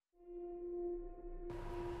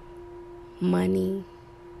money,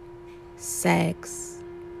 sex,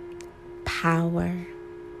 power,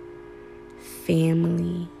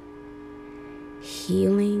 family,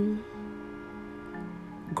 healing,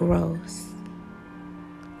 growth,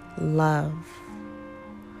 love.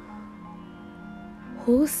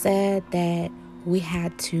 Who said that we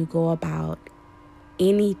had to go about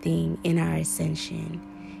anything in our ascension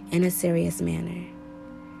in a serious manner?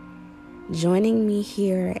 Joining me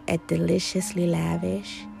here at Deliciously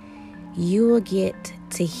Lavish, you will get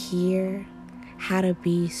to hear how to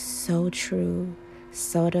be so true,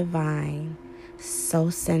 so divine, so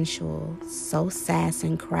sensual, so sass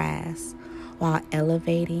and crass, while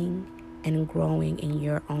elevating and growing in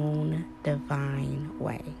your own divine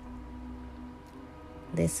way.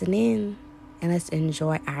 Listen in and let's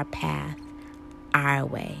enjoy our path, our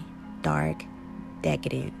way, dark,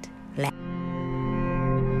 decadent,